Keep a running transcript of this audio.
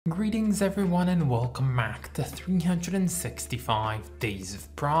Greetings everyone and welcome back to 365 Days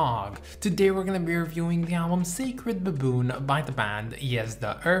of Prog. Today we're going to be reviewing the album Sacred Baboon by the band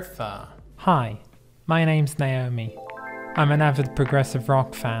Yezda Urfa. Hi, my name's Naomi. I'm an avid progressive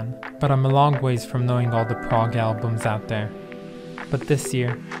rock fan, but I'm a long ways from knowing all the prog albums out there. But this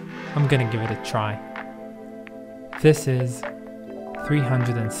year, I'm gonna give it a try. This is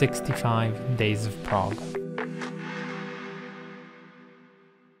 365 Days of Prog.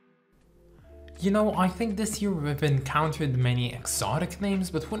 You know, I think this year we've encountered many exotic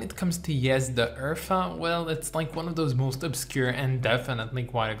names, but when it comes to Yezda Urfa, well, it's like one of those most obscure and definitely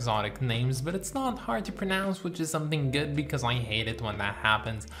quite exotic names, but it's not hard to pronounce, which is something good because I hate it when that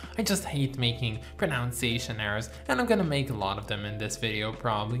happens. I just hate making pronunciation errors, and I'm gonna make a lot of them in this video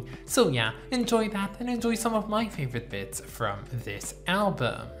probably. So yeah, enjoy that and enjoy some of my favorite bits from this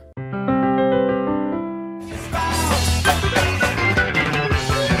album.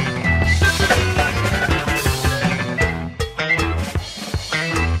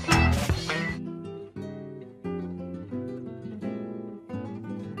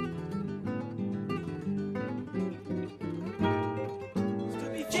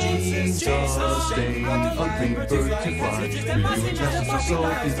 Jesus, stay unclean, virtufied, renewing justice of soul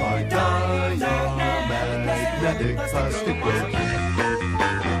divine, diamagnetic plastic web.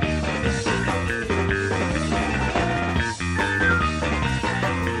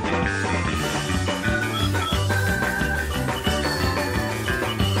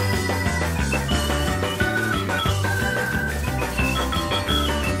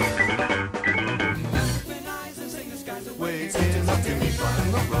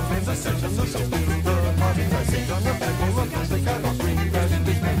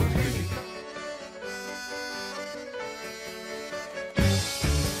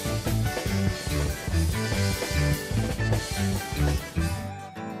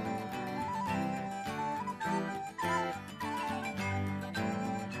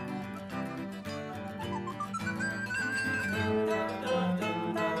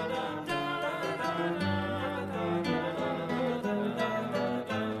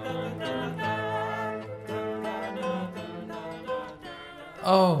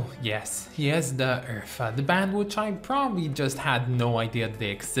 Oh yes, Yezda Urfa, the band which I probably just had no idea that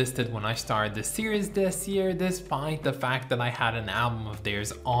they existed when I started the series this year, despite the fact that I had an album of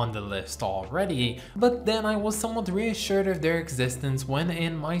theirs on the list already. But then I was somewhat reassured of their existence when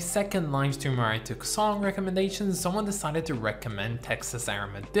in my second livestream where I took song recommendations, someone decided to recommend Texas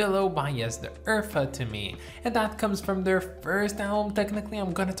Armadillo by Yezda Urfa to me. And that comes from their first album. Technically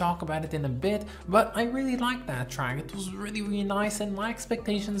I'm gonna talk about it in a bit, but I really liked that track. It was really nice, and my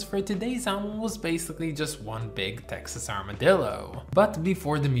expectations for today's album was basically just one big Texas Armadillo. But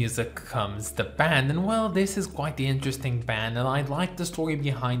before the music comes the band, and well, this is quite the interesting band and I like the story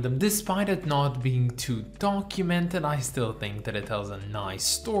behind them. Despite it not being too documented, I still think that it tells a nice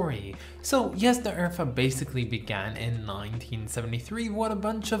story. So Yezda Urfa basically began in 1973 when a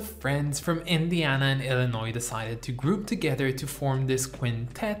bunch of friends from Indiana and Illinois decided to group together to form this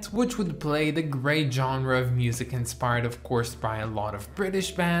quintet, which would play the great genre of music inspired of course by a lot of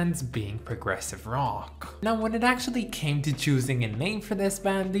British bands, being progressive rock. Now when it actually came to choosing a name for this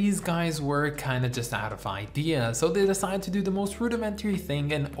band, these guys were kinda just out of ideas, so they decided to do the most rudimentary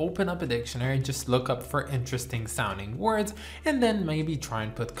thing and open up a dictionary, just look up for interesting sounding words and then maybe try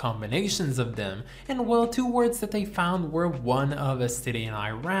and put combinations of them. And well, two words that they found were one of a city in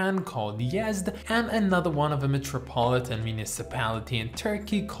Iran called Yezd and another one of a metropolitan municipality in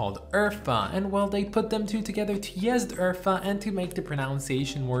Turkey called Urfa, and well, they put them two together to Yezd Urfa, and to make the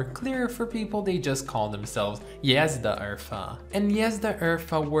pronunciation more clear for people, they just call themselves Yezda Urfa. And Yezda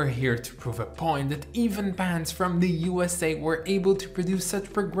Urfa were here to prove a point that even bands from the USA were able to produce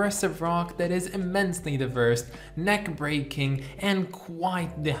such progressive rock that is immensely diverse, neck-breaking, and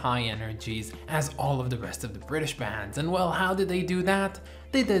quite the high energies as all of the rest of the British bands. And well, how did they do that?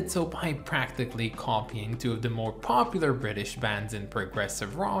 They did so by practically copying two of the more popular British bands in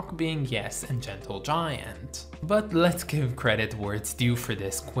progressive rock, being Yes and Gentle Giant. But let's give credit where it's due for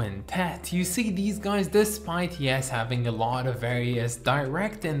this quintet. You see, these guys, despite Yes having a lot of various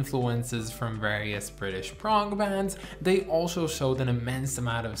direct influences from various British prog bands, they also showed an immense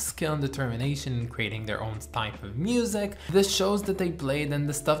amount of skill and determination in creating their own type of music. The shows that they played and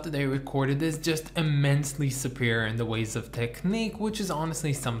the stuff that they recorded is just immensely superior in the ways of technique, which is honestly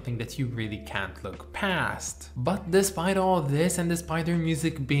honestly something that you really can't look past. But despite all this, and despite their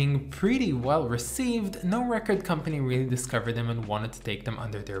music being pretty well received, no record company really discovered them and wanted to take them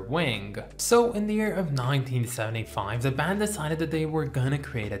under their wing. So in the year of 1975, the band decided that they were gonna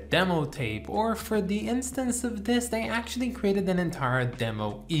create a demo tape, or for the instance of this, they actually created an entire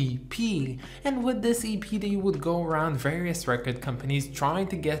demo EP. And with this EP, they would go around various record companies trying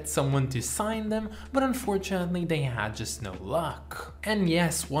to get someone to sign them, but unfortunately they had just no luck. And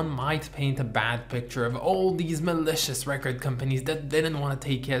yes, one might paint a bad picture of all these malicious record companies that didn't want to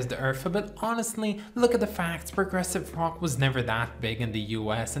take Yezda Urfa, but honestly, look at the facts. Progressive rock was never that big in the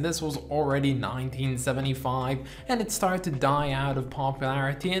US, and this was already 1975, and it started to die out of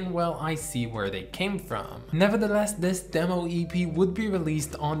popularity, and well, I see where they came from. Nevertheless, this demo EP would be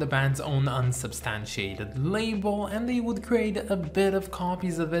released on the band's own unsubstantiated label, and they would create a bit of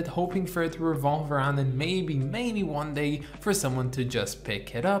copies of it, hoping for it to revolve around and maybe one day for someone to just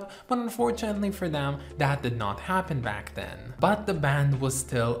pick it up, but unfortunately for them, that did not happen back then. But the band was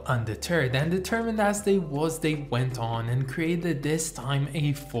still undeterred, and determined as they went on and created this time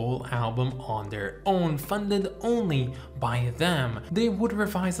a full album on their own, funded only by them. They would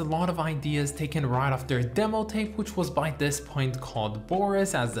revise a lot of ideas taken right off their demo tape, which was by this point called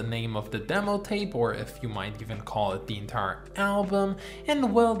Boris as the name of the demo tape, or if you might even call it the entire album.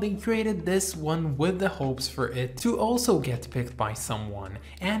 And well, they created this one with the hopes for it to also get picked by someone.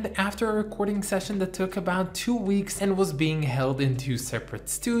 And after a recording session that took about 2 weeks and was being held in 2 separate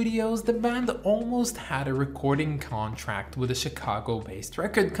studios, the band almost had a recording contract with a Chicago-based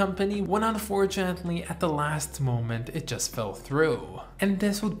record company, when unfortunately at the last moment it just fell through. And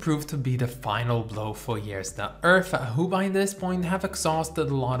this would prove to be the final blow for Yezda Urfa, who by this point have exhausted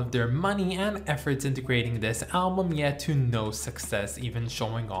a lot of their money and efforts into creating this album, yet to no success, even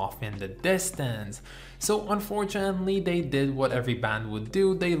showing off in the distance. So unfortunately, they did what every band would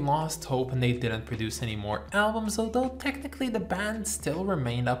do. They lost hope and they didn't produce any more albums, although technically the band still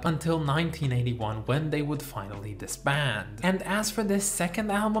remained up until 1981, when they would finally disband. And as for this second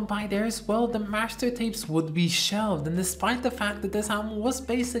album by theirs, well, the master tapes would be shelved, and despite the fact that this album was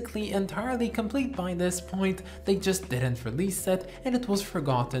basically entirely complete by this point, they just didn't release it, and it was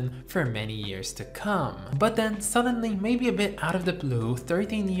forgotten for many years to come. But then suddenly, maybe a bit out of the blue,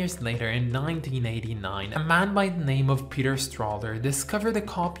 13 years later in 1989, a man by the name of Peter Straller discovered a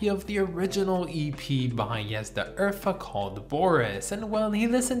copy of the original EP by Yezda Urfa called Boris, and well, he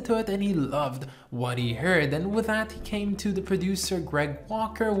listened to it and he loved what he heard, and with that he came to the producer Greg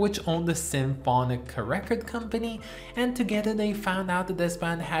Walker, which owned the Symphonica record company, and together they found out that this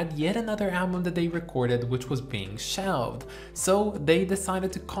band had yet another album that they recorded which was being shelved. So they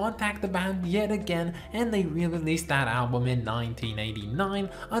decided to contact the band yet again, and they re-released that album in 1989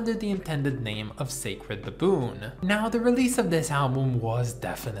 under the intended name of Sacred Baboon. Now, the release of this album was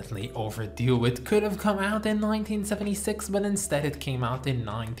definitely overdue. It could have come out in 1976, but instead it came out in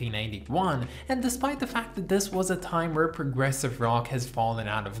 1981, and despite the fact that this was a time where progressive rock has fallen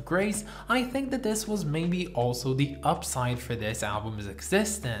out of grace, I think that this was maybe also the upside for this album's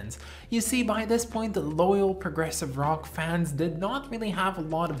existence. You see, by this point, the loyal progressive rock fans did not really have a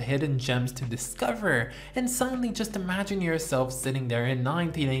lot of hidden gems to discover, and suddenly just imagine yourself sitting there in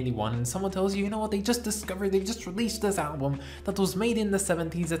 1981 and someone tells you, you know what, they just released this album that was made in the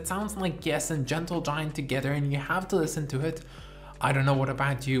 70s, it sounds like Yes and Gentle Giant together, and you have to listen to it. I don't know what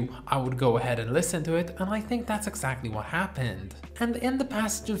about you, I would go ahead and listen to it, and I think that's exactly what happened. And in the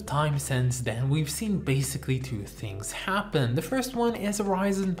passage of time since then, we've seen basically 2 things happen. The first one is a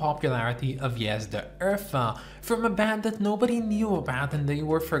rise in popularity of Yezda Urfa, from a band that nobody knew about and they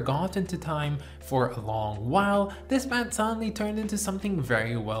were forgotten to time for a long while. This band suddenly turned into something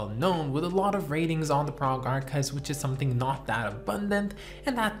very well known, with a lot of ratings on the Prog archives, which is something not that abundant,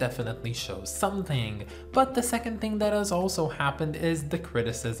 and that definitely shows something. But the second thing that has also happened is the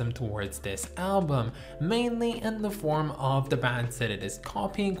criticism towards this album, mainly in the form of the band said it is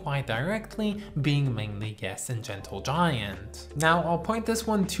copying quite directly, being mainly Yes and Gentle Giant. Now, I'll point this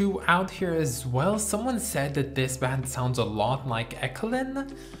one too out here as well. Someone said that this band sounds a lot like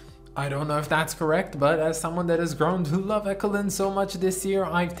Ekelin. I don't know if that's correct, but as someone that has grown to love Ekelin so much this year,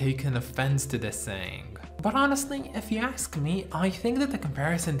 I've taken offense to this saying. But honestly, if you ask me, I think that the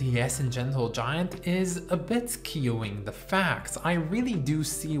comparison to Yes and Gentle Giant is a bit skewing the facts. I really do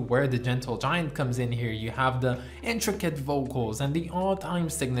see where the Gentle Giant comes in here. You have the intricate vocals and the all-time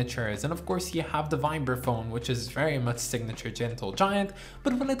signatures, and of course you have the vibraphone, which is very much signature Gentle Giant,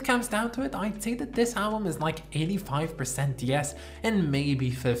 but when it comes down to it, I'd say that this album is like 85% Yes and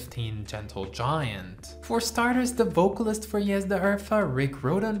maybe 15 Gentle Giant. For starters, the vocalist for Yezda Urfa, Rick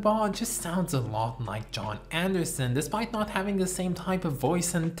Rodenbaugh, just sounds a lot like John Sean Anderson. Despite not having the same type of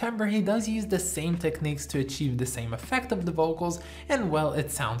voice and timbre, he does use the same techniques to achieve the same effect of the vocals, and well,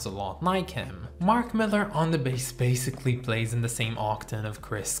 it sounds a lot like him. Mark Miller on the bass basically plays in the same octave of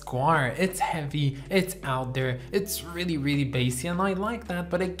Chris Squire. It's heavy, it's out there, it's really bassy, and I like that,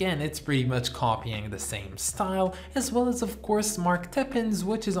 but again, it's pretty much copying the same style, as well as of course Mark Tippins,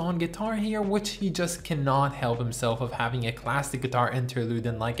 which is on guitar here, which he just cannot help himself of having a classic guitar interlude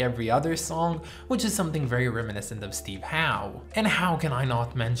in like every other song, which is something very reminiscent of Steve Howe. And how can I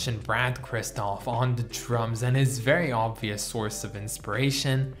not mention Brad Christoph on the drums and his very obvious source of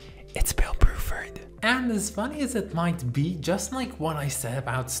inspiration? It's Bill Bruford. And as funny as it might be, just like what I said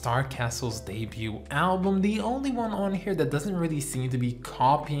about Starcastle's debut album, the only one on here that doesn't really seem to be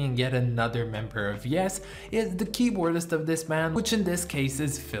copying yet another member of Yes is the keyboardist of this band, which in this case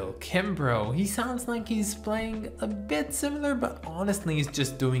is Phil Kimbrough. He sounds like he's playing a bit similar, but honestly he's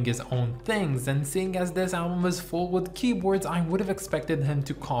just doing his own things, and seeing as this album is full with keyboards, I would have expected him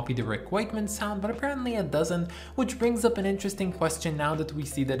to copy the Rick Wakeman sound, but apparently it doesn't, which brings up an interesting question now that we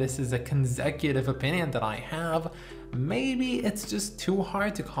see that this is a consecutive opinion that I have. Maybe it's just too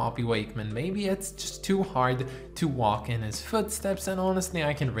hard to copy Wakeman, maybe it's just too hard to walk in his footsteps, and honestly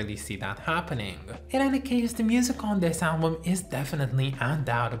I can really see that happening. In any case, the music on this album is definitely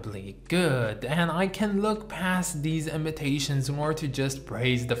undoubtedly good, and I can look past these imitations in order to just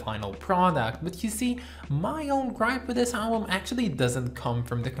praise the final product. But you see, my own gripe with this album actually doesn't come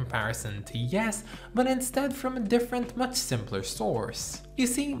from the comparison to Yes, but instead from a different, much simpler source. You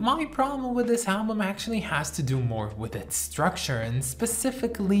see, my problem with this album actually has to do more with its structure, and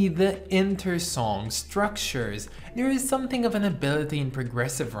specifically the inter-song structures. There is something of an ability in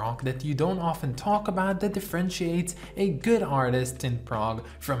progressive rock that you don't often talk about that differentiates a good artist in prog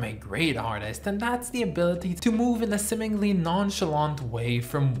from a great artist, and that's the ability to move in a seemingly nonchalant way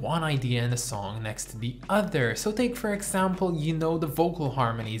from one idea in a song next to the other. So take for example, you know, the vocal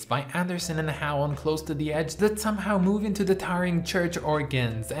harmonies by Anderson and Howe on Close to the Edge that somehow move into the towering church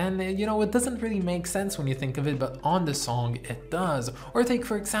organs, and you know, it doesn't really make sense when you think of it, but on the song it does. Or take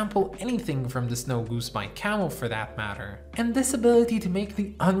for example anything from The Snow Goose by Camel for that matter. And this ability to make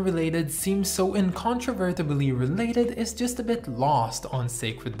the unrelated seem so incontrovertibly related is just a bit lost on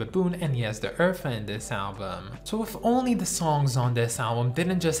Sacred Baboon and Yezda Urfa in this album. So if only the songs on this album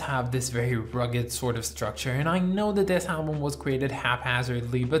didn't just have this very rugged sort of structure, and I know that this album was created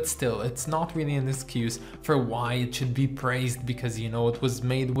haphazardly, but still it's not really an excuse for why it should be praised, because you know, it was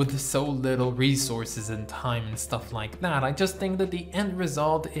made with so little resources and time and stuff like that. I just think that the end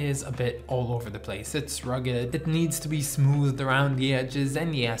result is a bit all over the place. It's rugged, it needs to be smoothed around the edges,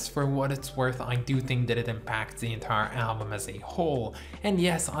 and yes, for what it's worth, I do think that it impacts the entire album as a whole. And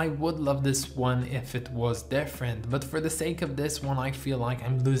yes, I would love this one if it was different, but for the sake of this one, I feel like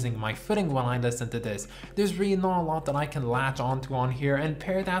I'm losing my footing when I listen to this. There's really not a lot that I can latch onto on here, and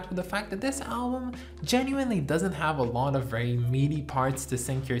pair that with the fact that this album genuinely doesn't have a lot of very meaty parts to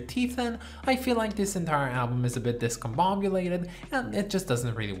sink your teeth in. I feel like this entire album is a bit discombobulated, and it just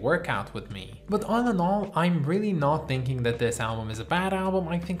doesn't really work out with me. But all in all, I'm really not thinking that this album is a bad album.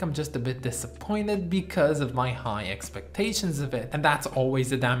 I think I'm just a bit disappointed because of my high expectations of it, and that's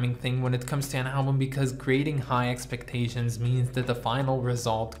always a damning thing when it comes to an album, because creating high expectations means that the final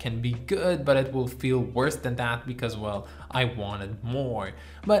result can be good, but it will feel worse than that because, well, I wanted more.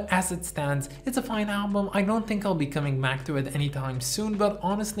 But as it stands, it's a fine album. I don't think I'll be coming back to it anytime soon, but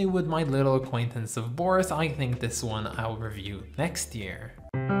honestly, with my little acquaintance of Boris, I think this one I'll review next year.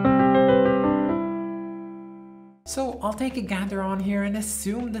 So I'll take a gander on here and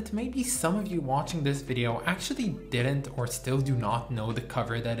assume that maybe some of you watching this video actually didn't or still do not know the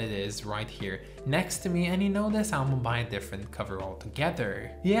cover that it is right here next to me, and you know this album by a different cover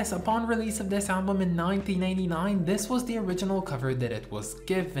altogether. Yes, upon release of this album in 1989, this was the original cover that it was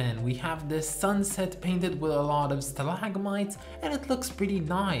given. We have this sunset painted with a lot of stalagmites, and it looks pretty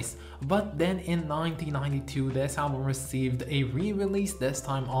nice. But then in 1992, this album received a re-release, this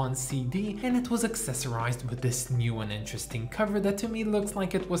time on CD, and it was accessorized with this new and interesting cover that to me looks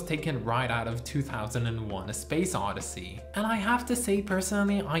like it was taken right out of 2001: A Space Odyssey. And I have to say,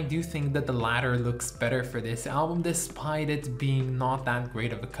 personally, I do think that the latter looks better for this album, despite it being not that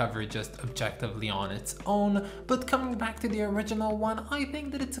great of a cover just objectively on its own. But coming back to the original one, I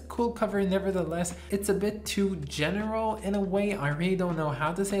think that it's a cool cover nevertheless. It's a bit too general in a way. I really don't know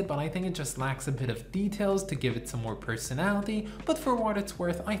how to say it, but I think it just lacks a bit of details to give it some more personality. But for what it's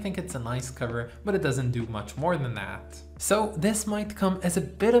worth, I think it's a nice cover, but it doesn't do much more than that. So this might come as a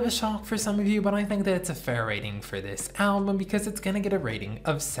bit of a shock for some of you, but I think that it's a fair rating for this album because it's gonna get a rating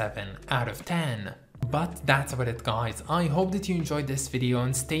of 7 out of 10. But that's about it guys. I hope that you enjoyed this video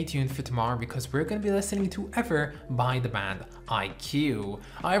and stay tuned for tomorrow because we're going to be listening to Ever by the band IQ.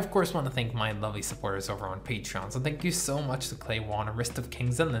 I of course want to thank my lovely supporters over on Patreon, so thank you so much to Clay Wan, Arist of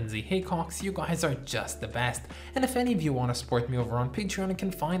Kings and Lindsay Haycox. You guys are just the best. And if any of you want to support me over on Patreon, you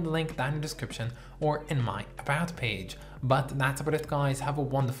can find the link down in the description or in my about page. But that's about it guys. Have a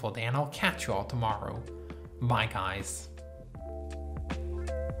wonderful day and I'll catch you all tomorrow. Bye guys.